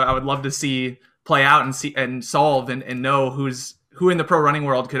debate that I would love to see play out and solve and know who in the pro running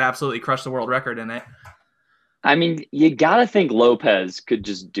world could absolutely crush the world record in it. I mean, you gotta think Lopez could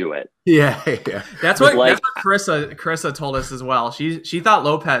just do it. Yeah. That's what Carissa told us as well. She thought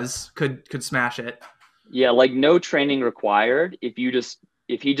Lopez could smash it. Yeah, like no training required. If he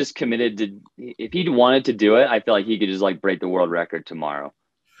just committed to, if he wanted to do it, I feel like he could just like break the world record tomorrow.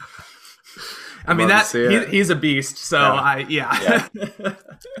 I mean, he's a beast. So yeah.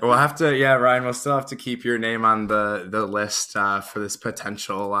 We'll have to, Ryan, we'll still have to keep your name on the list for this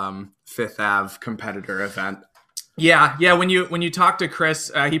potential Fifth Ave competitor event. Yeah. When you talk to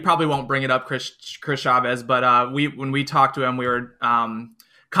Chris, he probably won't bring it up, Chris Chavez, but when we talked to him, we were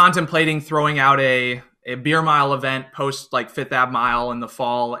contemplating throwing out a beer mile event post like Fifth Ave mile in the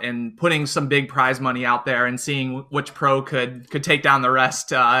fall and putting some big prize money out there and seeing which pro could take down the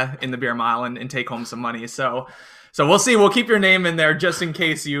rest in the beer mile and take home some money. So So we'll see. We'll keep your name in there just in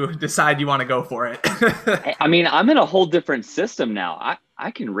case you decide you want to go for it. I mean, I'm in a whole different system now.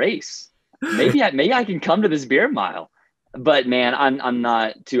 I can race. Maybe I can come to this beer mile. But man, I'm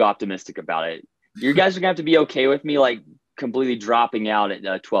not too optimistic about it. You guys are gonna have to be okay with me like completely dropping out at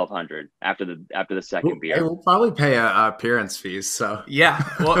 1,200 after the second beer. We'll probably pay a appearance fees. So yeah,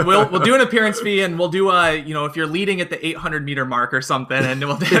 we'll do an appearance fee, and we'll do if you're leading at the 800 meter mark or something, and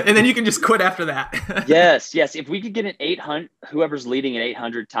and then you can just quit after that. yes. If we could get an 800, whoever's leading an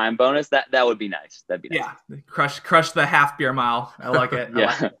 800 time bonus, that would be nice. That'd be nice. Yeah, crush the half beer mile. I like it.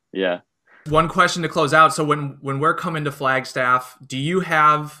 Yeah. One question to close out. So when we're coming to Flagstaff, do you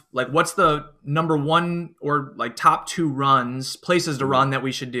have like what's the number one or like top two places to run that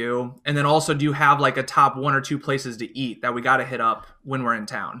we should do? And then also, do you have like a top one or two places to eat that we got to hit up when we're in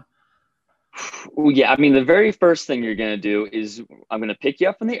town? Well, yeah, I mean, the very first thing you're going to do is I'm going to pick you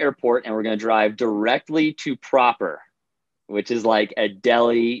up from the airport and we're going to drive directly to Proper, which is like a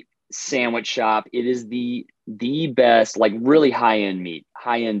deli sandwich shop. It is the best, like really high-end meat,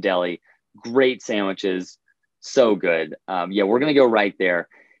 high-end deli. Great sandwiches, so good. We're gonna go right there.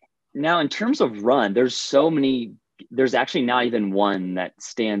 Now, in terms of run, there's so many. There's actually not even one that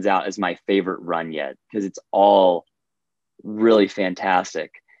stands out as my favorite run yet, because it's all really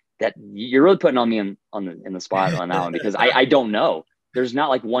fantastic. That you're really putting on me in the spot on that one, because I don't know. There's not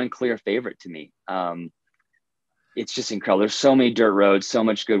like one clear favorite to me. It's just incredible. There's so many dirt roads, so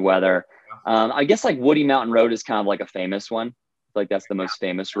much good weather. I guess like Woody Mountain Road is kind of like a famous one. Like that's the most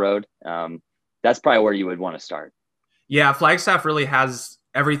famous road. That's probably where you would want to start. Yeah, Flagstaff really has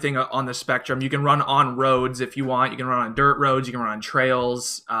everything on the spectrum. You can run on roads if you want. You can run on dirt roads. You can run on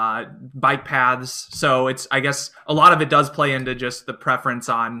trails, bike paths. So I guess a lot of it does play into just the preference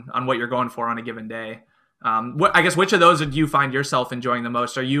on what you're going for on a given day. Which of those do you find yourself enjoying the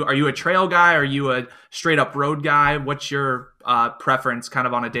most? Are you a trail guy? Are you a straight up road guy? What's your preference kind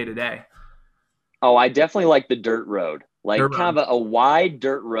of on a day to day? Oh, I definitely like the dirt road. Like kind of a wide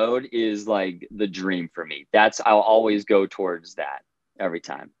dirt road is like the dream for me. I'll always go towards that every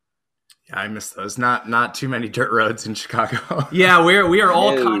time. Yeah, I miss those. Not too many dirt roads in Chicago. Yeah, we are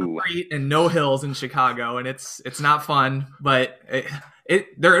all concrete and no hills in Chicago, and it's not fun. But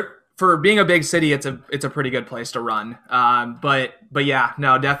for being a big city, it's a pretty good place to run. But yeah,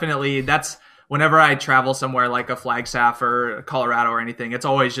 no, definitely that's. Whenever I travel somewhere like a Flagstaff or Colorado or anything, it's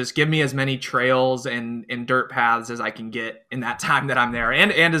always just give me as many trails and dirt paths as I can get in that time that I'm there,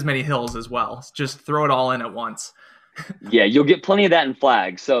 and as many hills as well. Just throw it all in at once. Yeah, you'll get plenty of that in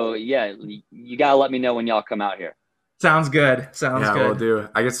Flag. So yeah, you gotta let me know when y'all come out here. Sounds good. Sounds good. We'll do.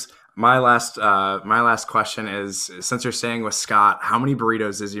 I guess my last question is, since you're staying with Scott, how many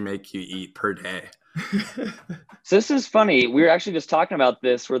burritos does he make you eat per day? So this is funny. We were actually just talking about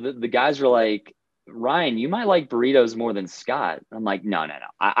this where the guys were like, Ryan, you might like burritos more than Scott. I'm like, no.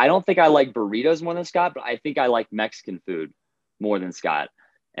 I don't think I like burritos more than Scott, but I think I like Mexican food more than Scott.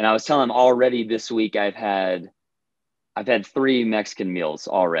 And I was telling him already this week I've had 3 Mexican meals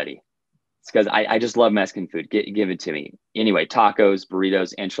already. It's because I just love Mexican food. Give it to me. Anyway, tacos,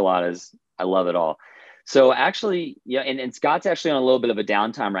 burritos, enchiladas. I love it all. So actually, yeah, and Scott's actually on a little bit of a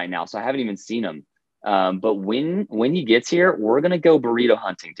downtime right now, so I haven't even seen him. But when he gets here, we're gonna go burrito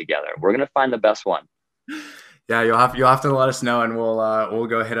hunting together. We're gonna find the best one. Yeah, you'll have to let us know, and we'll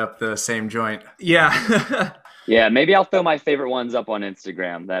go hit up the same joint. Yeah. Yeah, maybe I'll throw my favorite ones up on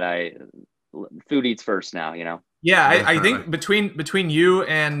Instagram. Food eats first now, you know. Yeah, I think between you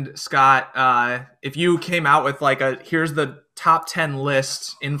and Scott, if you came out with like here's the top 10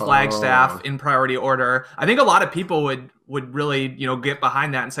 list in Flagstaff in priority order, I think a lot of people would really, get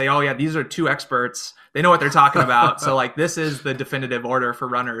behind that and say, oh yeah, these are 2 experts. They know what they're talking about. So like this is the definitive order for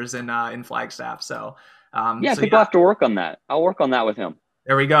runners in Flagstaff. So people have to work on that. I'll work on that with him.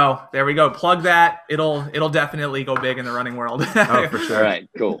 There we go. Plug that. It'll definitely go big in the running world. Oh, for sure. All right,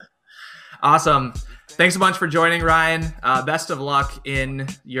 cool. Awesome. Thanks a bunch for joining, Ryan. Best of luck in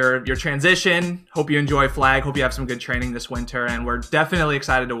your transition. Hope you enjoy Flag. Hope you have some good training this winter. And we're definitely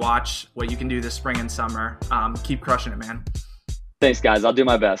excited to watch what you can do this spring and summer. Keep crushing it, man. Thanks, guys. I'll do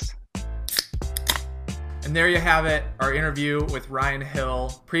my best. And there you have it, our interview with Ryan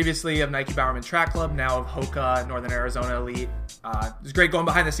Hill, previously of Nike Bowerman Track Club, now of Hoka Northern Arizona Elite. It was great going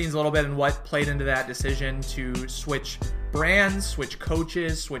behind the scenes a little bit and what played into that decision to switch brands, switch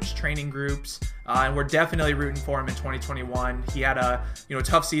coaches, switch training groups. And we're definitely rooting for him in 2021. He had a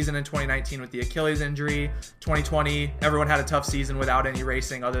tough season in 2019 with the Achilles injury. 2020, everyone had a tough season without any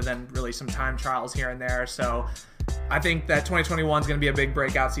racing other than really some time trials here and there. So I think that 2021 is going to be a big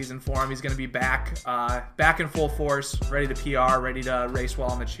breakout season for him. He's going to be back in full force, ready to PR, ready to race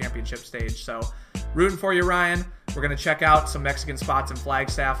well on the championship stage. So rooting for you, Ryan. we're going to check out some Mexican spots in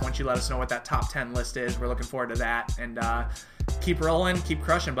Flagstaff once you let us know what that top 10 list is. We're looking forward to that. And keep rolling, keep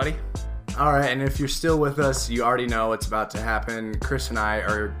crushing, buddy. All right, and if you're still with us, you already know what's about to happen. Chris and I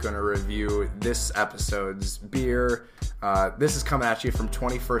are going to review this episode's beer. This is coming at you from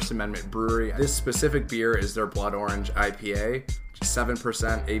 21st Amendment Brewery. This specific beer is their Blood Orange IPA, which is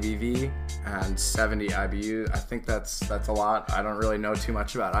 7% ABV and 70 IBU. I think that's a lot. I don't really know too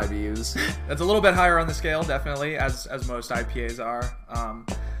much about IBUs. That's a little bit higher on the scale, definitely, as most IPAs are.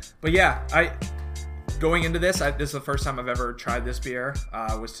 But yeah, going into this, this is the first time I've ever tried this beer,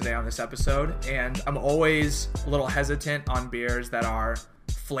 was today on this episode, and I'm always a little hesitant on beers that are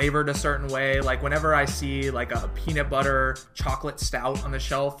flavored a certain way. Like whenever I see like a peanut butter chocolate stout on the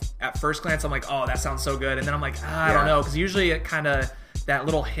shelf, at first glance I'm like, oh, that sounds so good, and then I'm like, I don't know, because usually it kind of, that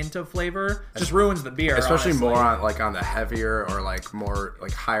little hint of flavor just ruins the beer, especially honestly. More on the heavier or like more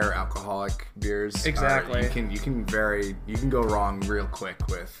like higher alcoholic beers. Exactly. You can go wrong real quick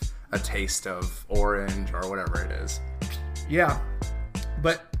with a taste of orange or whatever it is. Yeah,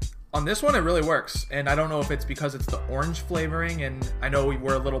 but on this one it really works, and I don't know if it's because it's the orange flavoring, and I know we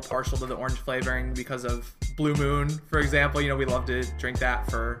were a little partial to the orange flavoring because of Blue Moon, for example. We love to drink that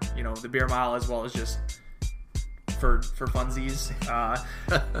for the beer mile as well as just for funsies.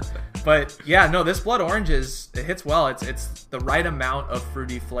 But yeah, no, this Blood Orange it hits well. It's the right amount of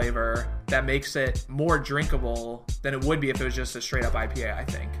fruity flavor that makes it more drinkable than it would be if it was just a straight up IPA, I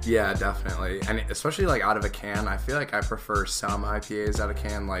think. Yeah, definitely. And especially like out of a can, I feel like I prefer some IPAs out of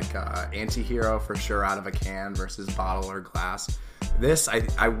can, like Anti-Hero for sure out of a can versus bottle or glass. This,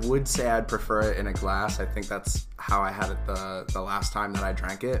 I would say I'd prefer it in a glass. I think that's how I had it the last time that I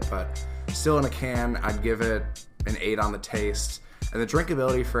drank it, but still in a can, I'd give it an 8 on the taste. And the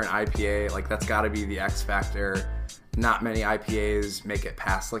drinkability for an IPA, like that's got to be the X factor. Not many IPAs make it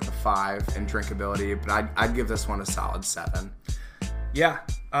past like a 5 in drinkability, but I'd give this one a solid 7. Yeah,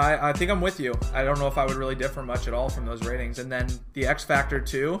 I think I'm with you. I don't know if I would really differ much at all from those ratings. And then the X factor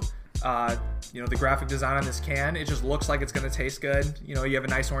too, the graphic design on this can, it just looks like it's going to taste good. You have a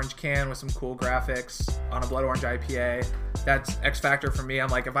nice orange can with some cool graphics on a Blood Orange IPA. That's X factor for me. I'm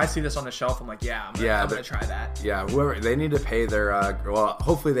like, if I see this on the shelf, I'm like, I'm going to try that. Yeah, whoever, they need to pay their,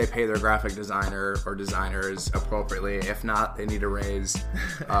 hopefully they pay their graphic designer or designers appropriately. If not, they need a raise.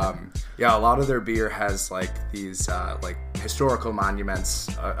 A lot of their beer has like these like historical monuments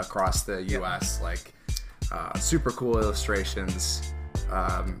across the U.S., like super cool illustrations.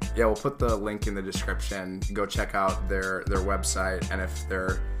 We'll put the link in the description. Go check out their website, and if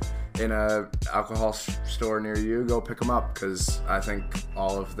they're in a alcohol store near you, go pick them up, because I think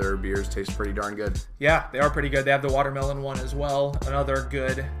all of their beers taste pretty darn good. Yeah, they are pretty good. They have the watermelon one as well, another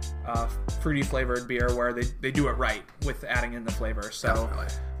good fruity flavored beer where they do it right with adding in the flavor. So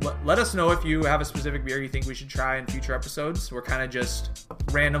let us know if you have a specific beer you think we should try in future episodes. We're kind of just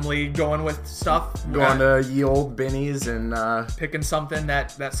randomly going with stuff. Going to ye old Binnies and picking something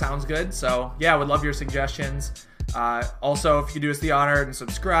that sounds good. So yeah, would love your suggestions. Also, if you could do us the honor and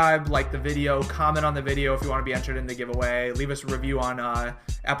subscribe, like the video, comment on the video if you want to be entered in the giveaway, leave us a review on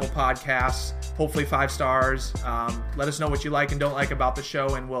Apple Podcasts, hopefully 5 stars. Let us know what you like and don't like about the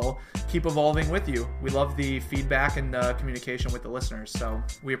show, and we'll keep evolving with you. We love the feedback and the communication with the listeners, so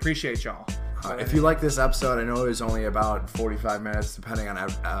we appreciate y'all. If you like this episode, I know it was only about 45 minutes depending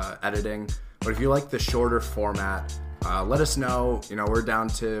on editing, but if you like the shorter format, let us know. We're down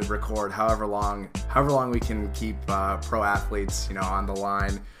to record however long we can keep pro athletes, on the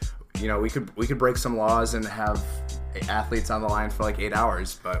line. We could break some laws and have athletes on the line for like 8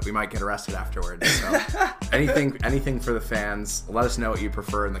 hours, but we might get arrested afterwards. So anything for the fans. Let us know what you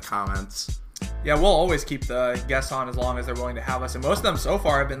prefer in the comments. Yeah, we'll always keep the guests on as long as they're willing to have us. And most of them so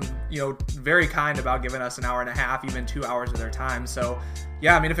far have been, very kind about giving us an hour and a half, even 2 hours of their time. So,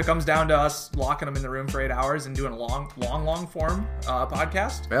 yeah, I mean, if it comes down to us locking them in the room for 8 hours and doing a long form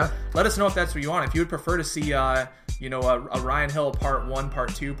podcast, let us know if that's what you want. If you would prefer to see, a Ryan Hill part 1,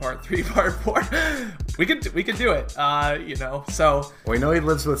 part 2, part 3, part 4, we could do it. So we know he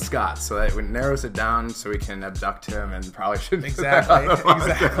lives with Scott, so that it narrows it down so we can abduct him and probably shouldn't.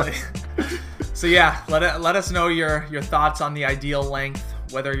 Exactly. So yeah, let us know your thoughts on the ideal length,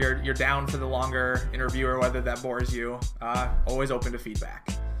 whether you're down for the longer interview or whether that bores you. Always open to feedback.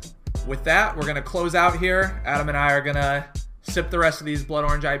 With that, we're gonna close out here. Adam and I are gonna sip the rest of these Blood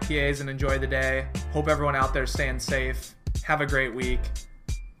Orange IPAs and enjoy the day. Hope everyone out there is staying safe. Have a great week.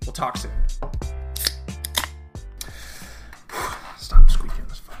 We'll talk soon. Stop squeaking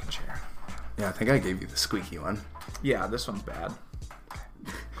this fucking chair. Yeah, I think I gave you the squeaky one. Yeah, this one's bad.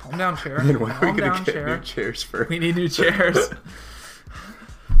 Calm down, chair. When are we Calm gonna down, get chair. new chairs for? We need new chairs.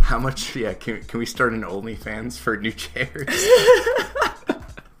 How much? Yeah, can we start an OnlyFans for new chairs?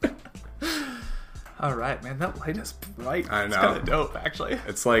 All right, man. That light is bright. I know. It's kind of dope, actually.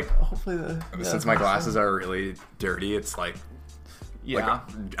 It's like, Hopefully, since my glasses are really dirty, it's like, yeah.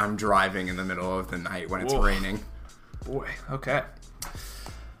 I'm driving in the middle of the night when it's Whoa. raining. Boy. Okay.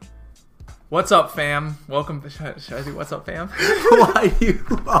 What's up, fam? Welcome. Should I do what's up, fam? Why do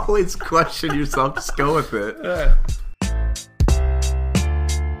you always question yourself? Just go with it.